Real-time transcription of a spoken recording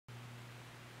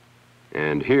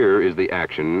And here is the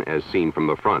action as seen from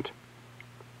the front.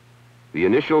 The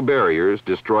initial barriers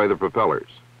destroy the propellers.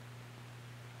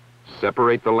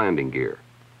 Separate the landing gear.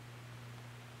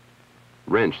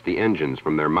 Wrench the engines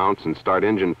from their mounts and start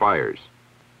engine fires.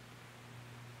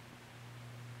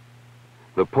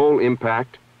 The pole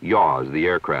impact yaws the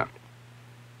aircraft.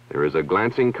 There is a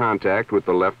glancing contact with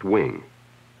the left wing.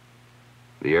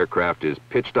 The aircraft is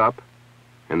pitched up,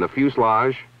 and the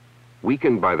fuselage,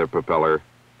 weakened by the propeller,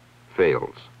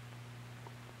 fails.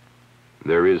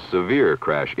 There is severe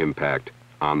crash impact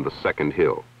on the second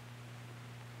hill.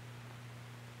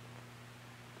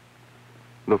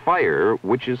 The fire,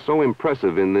 which is so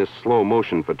impressive in this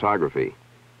slow-motion photography,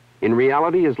 in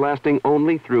reality is lasting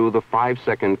only through the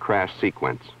 5-second crash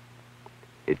sequence.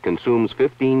 It consumes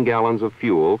 15 gallons of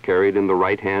fuel carried in the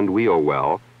right-hand wheel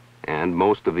well and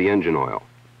most of the engine oil.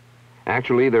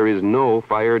 Actually, there is no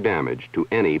fire damage to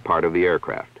any part of the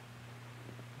aircraft.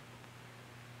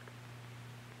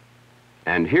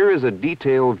 And here is a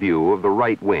detailed view of the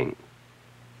right wing.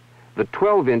 The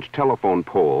 12-inch telephone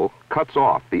pole cuts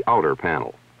off the outer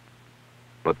panel,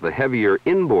 but the heavier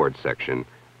inboard section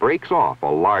breaks off a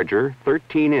larger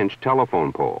 13-inch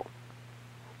telephone pole.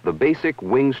 The basic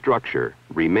wing structure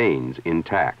remains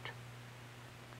intact.